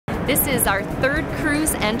This is our third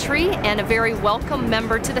Cruze entry and a very welcome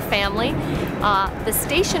member to the family. The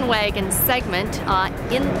Station Wagon segment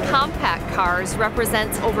in compact cars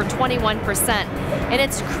represents over 21%. And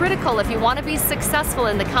it's critical if you want to be successful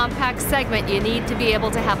in the compact segment, you need to be able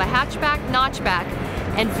to have a hatchback, notchback,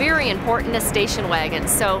 and very important, a station wagon.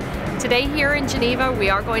 So today here in Geneva, we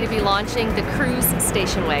are going to be launching the Cruze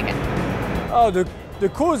Station Wagon. Oh, the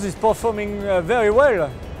Cruze is performing very well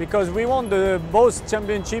because we won both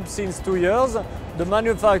championships since 2 years, the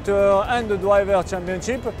manufacturer and the driver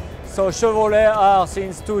championship. So Chevrolet are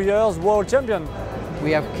since 2 years world champion. We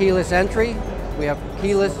have keyless entry, we have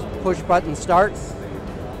keyless push button start,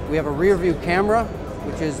 we have a rear view camera,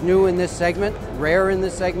 which is new in this segment, rare in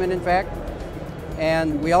this segment in fact.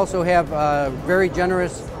 And we also have a very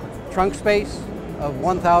generous trunk space of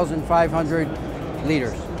 1,500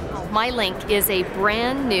 liters. MyLink is a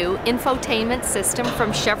brand new infotainment system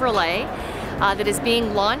from Chevrolet that is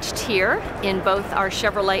being launched here in both our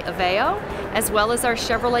Chevrolet Aveo as well as our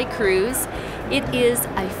Chevrolet Cruze. It is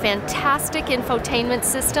a fantastic infotainment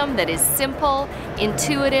system that is simple,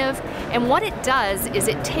 intuitive, and what it does is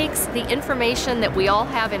it takes the information that we all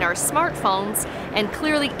have in our smartphones and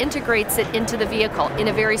clearly integrates it into the vehicle in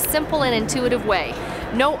a very simple and intuitive way.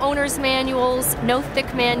 No owner's manuals, no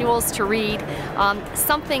thick manuals to read,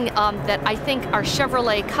 something that I think our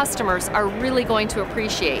Chevrolet customers are really going to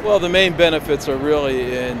appreciate. Well, the main benefits are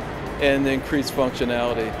really in the increased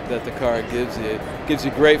functionality that the car gives you. It gives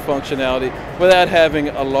you great functionality without having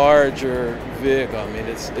a larger vehicle. I mean,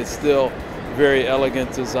 it's still very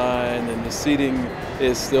elegant design, and the seating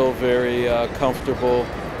is still very comfortable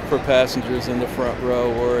for passengers in the front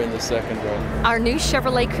row or in the second row. Our new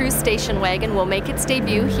Chevrolet Cruze Station Wagon will make its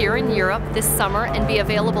debut here in Europe this summer and be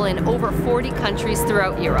available in over 40 countries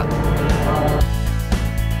throughout Europe.